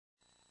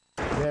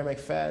Darren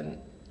McFadden,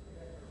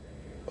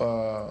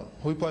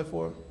 who he play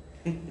for?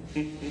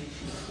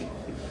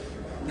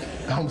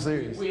 I'm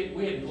serious.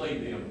 We hadn't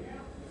played them.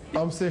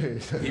 I'm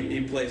serious.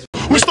 He plays.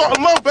 We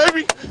starting low,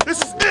 baby.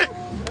 This is it.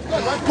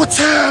 What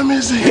time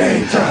is it?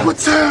 Game time. What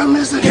time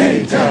is it?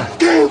 Game time.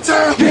 Game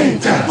time. Game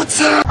time. What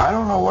time? I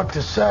don't know what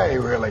to say,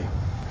 really.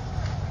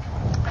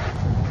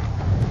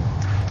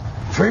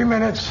 3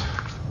 minutes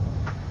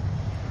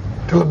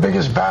to the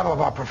biggest battle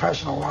of our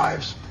professional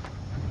lives.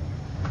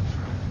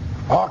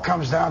 All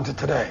comes down to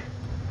today.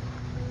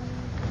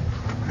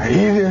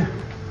 Either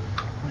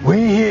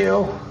we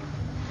heal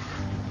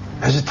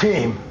as a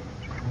team,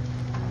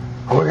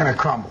 or we're going to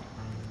crumble.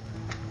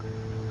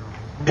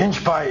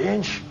 Inch by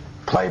inch,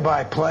 play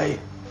by play,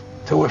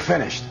 till we're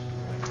finished.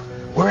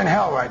 We're in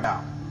hell right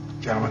now,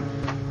 gentlemen.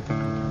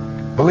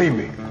 Believe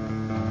me.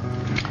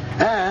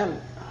 And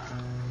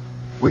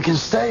we can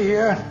stay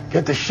here,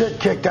 get the shit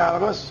kicked out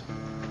of us,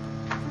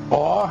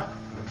 or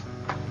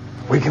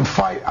we can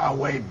fight our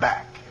way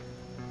back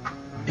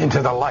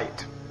into the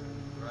light.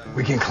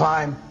 We can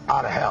climb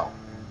out of hell.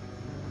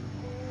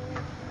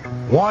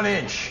 1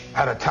 inch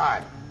at a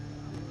time.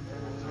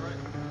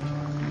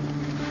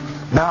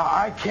 Now,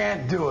 I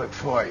can't do it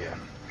for you.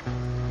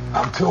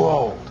 I'm too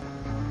old.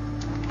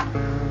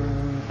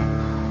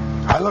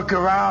 I look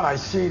around, I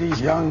see these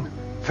young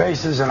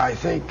faces, and I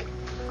think,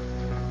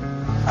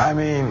 I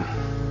mean,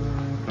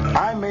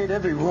 I made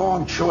every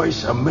wrong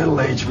choice a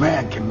middle-aged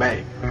man can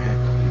make.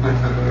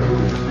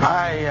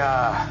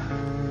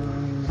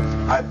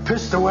 I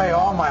pissed away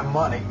all my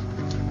money,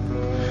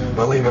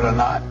 believe it or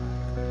not.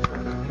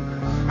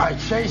 I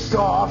chased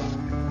off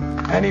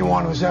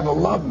anyone who's ever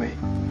loved me.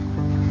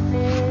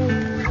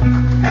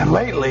 And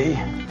lately,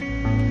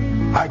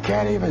 I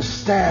can't even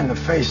stand the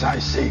face I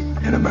see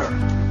in a mirror.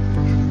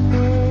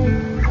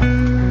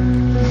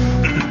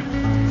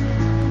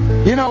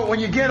 You know, when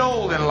you get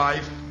old in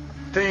life,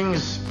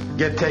 things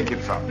get taken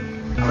from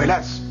you. I mean,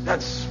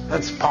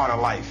 that's part of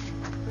life.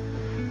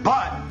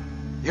 But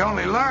you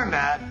only learn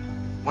that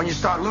when you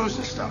start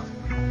losing stuff.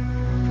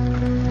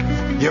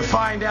 You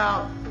find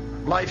out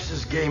life's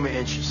this game of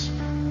inches.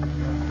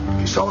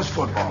 So is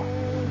football.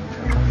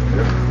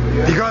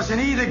 Because in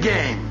either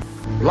game,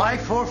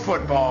 life or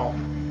football,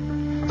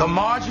 the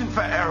margin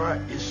for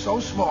error is so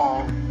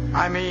small.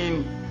 I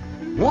mean,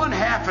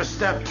 1/2 a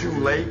step too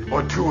late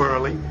or too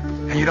early,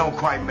 and you don't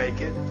quite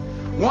make it.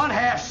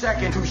 1/2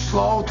 second too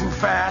slow, too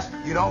fast,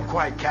 you don't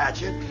quite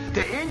catch it.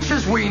 The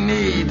inches we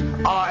need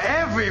are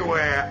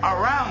everywhere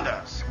around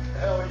us.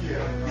 Hell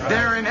yeah.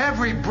 They're in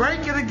every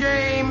break of the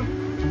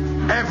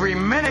game, every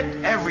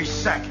minute, every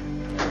second.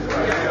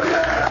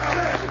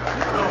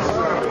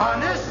 On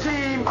this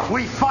team,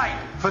 we fight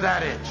for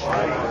that inch.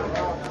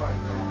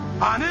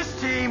 On this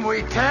team,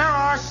 we tear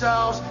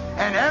ourselves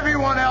and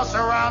everyone else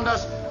around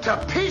us to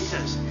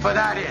pieces for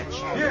that inch.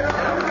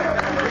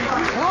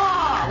 We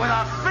claw with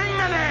our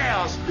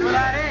fingernails for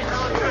that inch.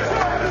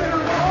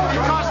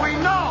 Because we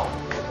know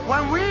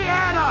when we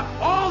add up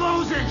all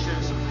those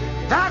inches,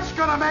 that's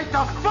gonna make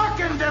the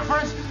fucking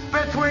difference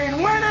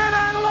between winning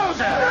and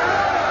losing.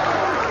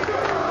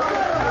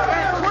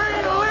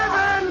 Between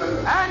living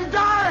and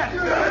dying.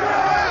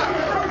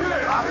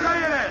 I'll tell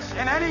you this,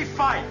 in any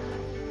fight,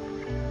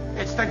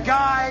 it's the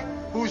guy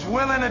who's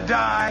willing to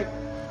die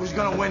who's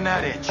going to win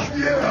that inch.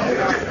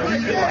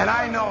 And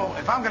I know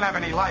if I'm going to have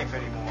any life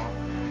anymore,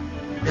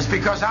 it's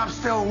because I'm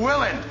still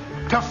willing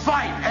to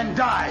fight and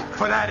die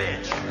for that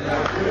inch.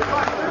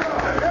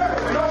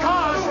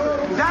 Because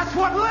that's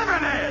what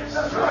living is.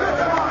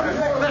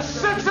 The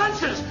 6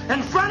 inches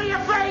in front of your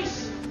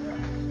face.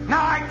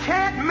 Now, I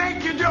can't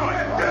make you do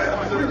it.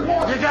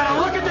 You got to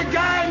look at the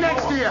guy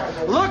next to you.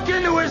 Look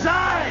into his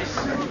eyes.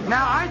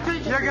 Now, I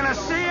think you're going to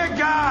see a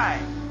guy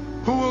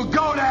who will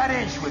go that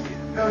inch with you.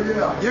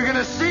 You're going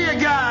to see a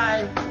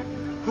guy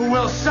who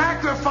will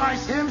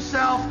sacrifice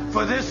himself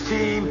for this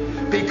team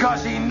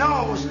because he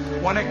knows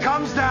when it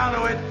comes down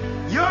to it,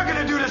 you're going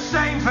to do the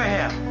same for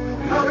him.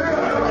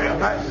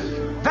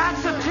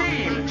 That's a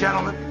team,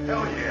 gentlemen.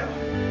 Hell yeah.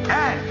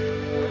 And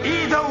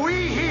either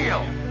we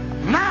heal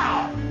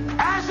now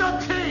as a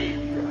team,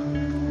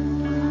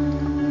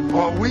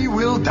 or we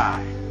will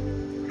die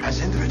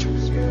as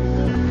individuals.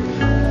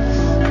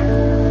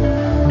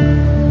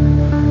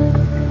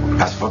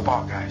 That's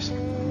football, guys.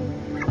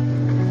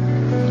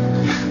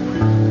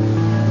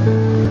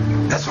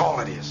 That's all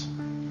it is.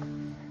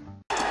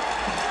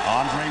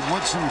 Andre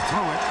Woodson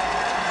threw it.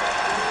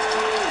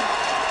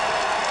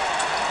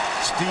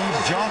 Steve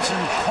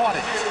Johnson caught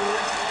it.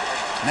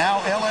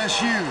 Now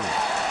LSU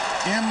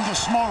in the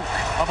smoke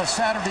of a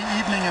Saturday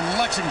evening in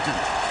Lexington.